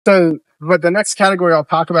So, but the next category I'll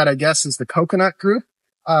talk about, I guess, is the coconut group.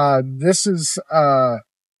 This is,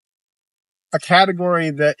 a category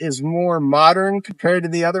that is more modern compared to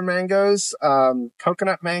the other mangoes.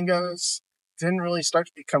 Coconut mangoes didn't really start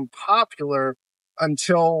to become popular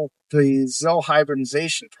until the ZIL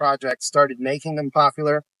hybridization project started making them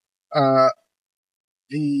popular. Uh,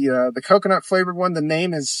 the coconut flavored one, the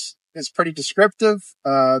name is pretty descriptive.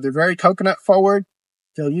 They're very coconut forward.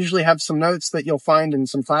 They'll usually have some notes that you'll find in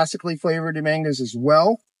some classically flavored mangoes as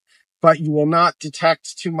well, but you will not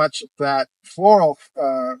detect too much of that floral,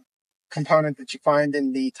 component that you find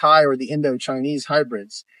in the Thai or the Indo-Chinese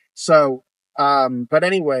hybrids. So, but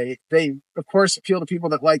anyway, they of course appeal to people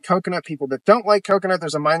that like coconut, people that don't like coconut.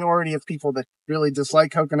 There's a minority of people that really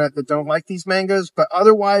dislike coconut that don't like these mangoes, but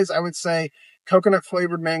otherwise I would say coconut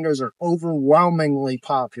flavored mangoes are overwhelmingly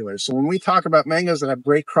popular. So when we talk about mangoes that have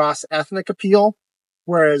great cross ethnic appeal,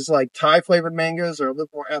 whereas like Thai flavored mangoes are a little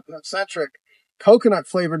more ethnocentric, coconut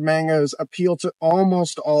flavored mangoes appeal to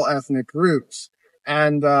almost all ethnic groups.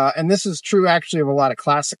 And this is true actually of a lot of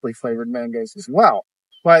classically flavored mangoes as well.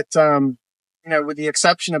 But, with the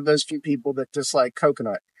exception of those few people that dislike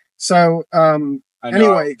coconut. So, I know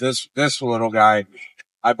anyway, this little guy,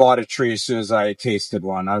 I bought a tree as soon as I tasted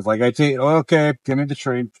one. I was like, okay, give me the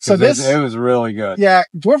tree. So it was really good. Yeah,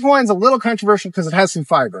 dwarf Hawaiian's a little controversial because it has some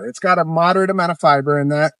fiber. It's got a moderate amount of fiber,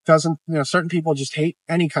 and that doesn't, certain people just hate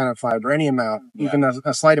any kind of fiber, any amount, even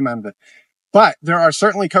a slight amount of it. But there are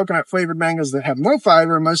certainly coconut flavored mangoes that have no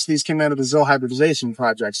fiber. Most of these came out of the ZIL hybridization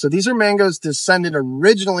project. So these are mangoes descended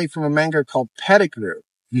originally from a mango called pedigree.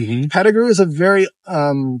 Mm-hmm. Pedigree is a very,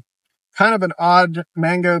 kind of an odd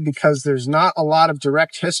mango because there's not a lot of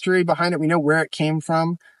direct history behind it. We know where it came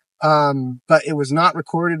from. But it was not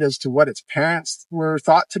recorded as to what its parents were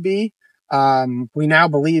thought to be. We now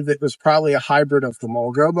believe it was probably a hybrid of the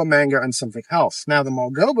Mulgoba mango and something else. Now, the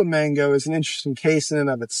Mulgoba mango is an interesting case in and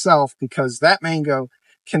of itself because that mango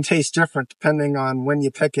can taste different depending on when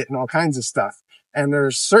you pick it and all kinds of stuff. And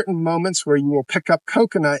there's certain moments where you will pick up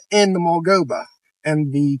coconut in the Mulgoba.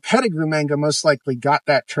 And the pedigree mango most likely got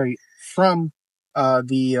that trait from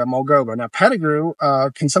the Mulgoba. Now, pedigree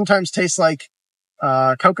can sometimes taste like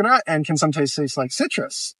coconut and can sometimes taste like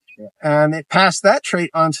citrus. Yeah. And it passed that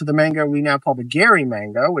trait onto the mango we now call the Gary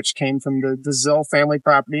mango, which came from the ZIL family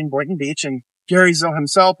property in Boynton Beach. And Gary ZIL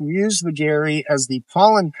himself used the Gary as the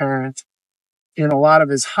pollen parent in a lot of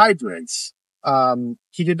his hybrids.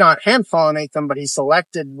 He did not hand pollinate them, but he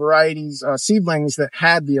selected varieties, seedlings that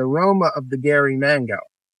had the aroma of the Gary mango.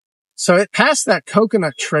 So it passed that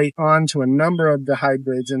coconut trait on to a number of the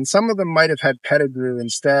hybrids, and some of them might have had pedigree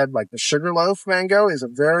instead, like the sugarloaf mango is a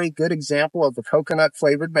very good example of the coconut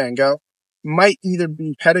flavored mango. Might either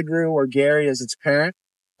be pedigree or Gary as its parent,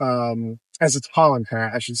 as its pollen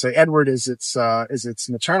parent, I should say. Edward is its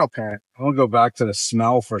maternal parent. I'll go back to the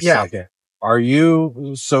smell for a second. Are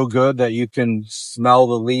you so good that you can smell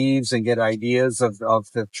the leaves and get ideas of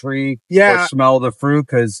the tree? Yeah. Or smell the fruit?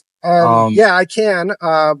 Cause yeah, I can.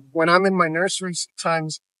 When I'm in my nursery,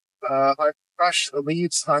 sometimes, I brush the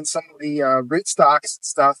leaves on some of the, rootstocks and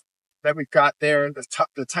stuff that we've got there,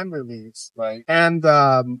 the tender leaves. Right. And,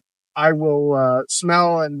 I will,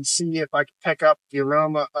 smell and see if I can pick up the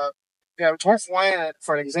aroma of, dwarf Hawaiian,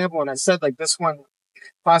 for an example, when I said like this one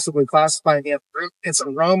possibly classifying the fruit, its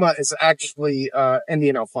aroma is actually,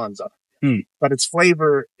 Indian Alfonso. But its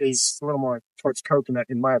flavor is a little more towards coconut,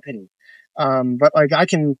 in my opinion. But like I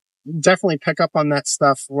can definitely pick up on that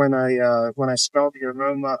stuff when I smell the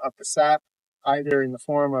aroma of the sap, either in the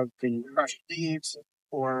form of the crushed leaves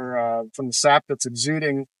or, from the sap that's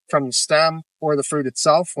exuding from the stem or the fruit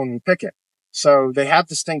itself when we pick it. So they have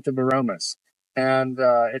distinctive aromas. And,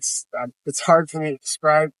 it's hard for me to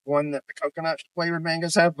describe one that the coconut flavored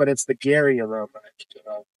mangoes have, but it's the Gary aroma.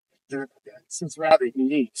 It's rather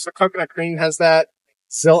unique. So coconut cream has that.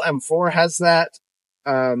 ZIL M4 has that.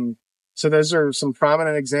 So those are some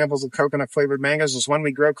prominent examples of coconut flavored mangoes. There's one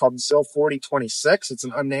we grow called ZIL 4026. It's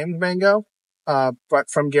an unnamed mango, but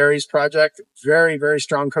from Gary's project, very, very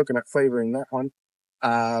strong coconut flavor in that one.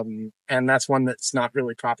 And that's one that's not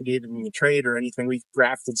really propagated in the trade or anything. We've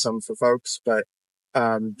grafted some for folks, but,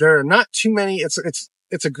 there are not too many.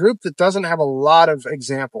 It's a group that doesn't have a lot of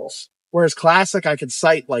examples. Whereas classic, I could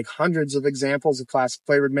cite like hundreds of examples of classic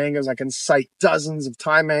flavored mangoes. I can cite dozens of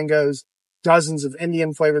Thai mangoes, dozens of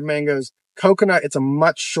Indian flavored mangoes. Coconut, it's a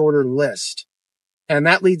much shorter list. And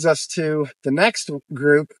that leads us to the next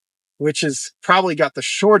group, which has probably got the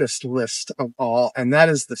shortest list of all, and that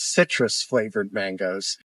is the citrus flavored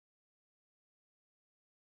mangoes.